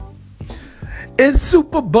It's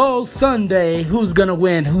Super Bowl Sunday. Who's gonna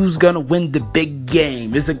win? Who's gonna win the big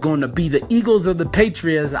game? Is it gonna be the Eagles or the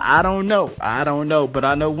Patriots? I don't know, but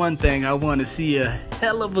I know one thing. I want to see a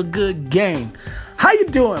hell of a good game. How you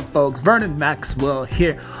doing, folks? Vernon Maxwell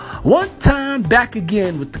here. One time back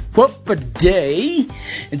again with the quote for day.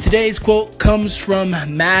 And today's quote comes from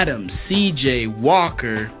Madam C.J.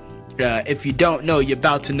 Walker. If you don't know, you're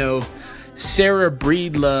about to know. Sarah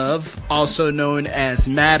Breedlove, also known as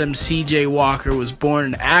Madam C.J. Walker, was born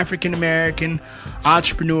an African-American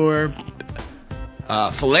entrepreneur,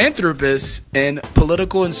 philanthropist, and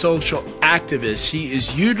political and social activist. She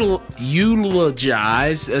is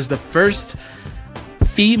eulogized as the first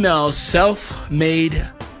female self-made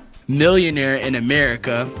millionaire in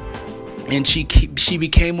America, and she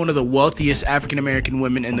became one of the wealthiest African-American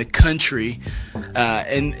women in the country,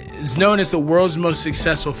 and is known as the world's most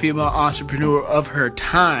successful female entrepreneur of her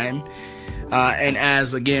time, and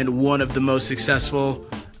as, again, one of the most successful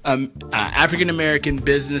African-American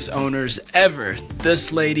business owners ever.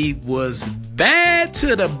 This lady was bad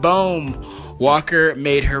to the bone. Walker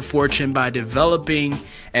made her fortune by developing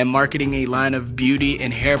and marketing a line of beauty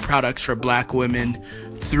and hair products for Black women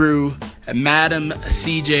through Madam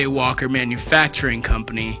C.J. Walker Manufacturing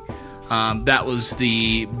Company. That was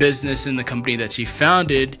the business and the company that she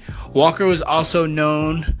founded. Walker was also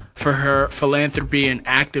known for her philanthropy and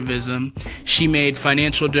activism. She made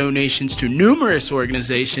financial donations to numerous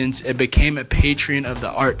organizations and became a patron of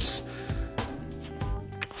the arts.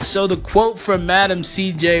 So the quote from Madam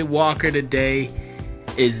C.J. Walker today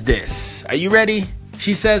is this. Are you ready?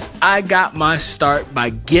 She says, "I got my start by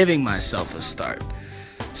giving myself a start."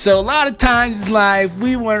 So a lot of times in life,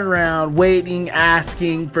 we went around waiting,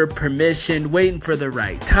 asking for permission, waiting for the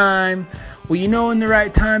right time. Well, you know when the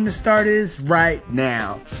right time to start is? Right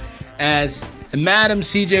now. As Madam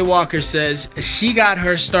C.J. Walker says, she got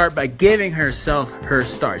her start by giving herself her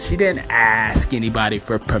start. She didn't ask anybody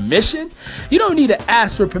for permission. You don't need to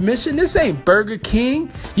ask for permission. This ain't Burger King.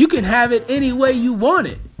 You can have it any way you want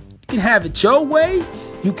it. You can have it your way.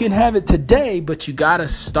 You can have it today, but you gotta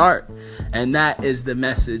start. And that is the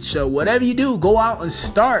message. So whatever you do, go out and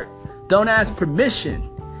start. Don't ask permission.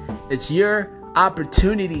 It's your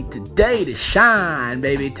opportunity today to shine,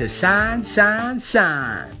 baby. To shine, shine,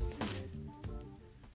 shine.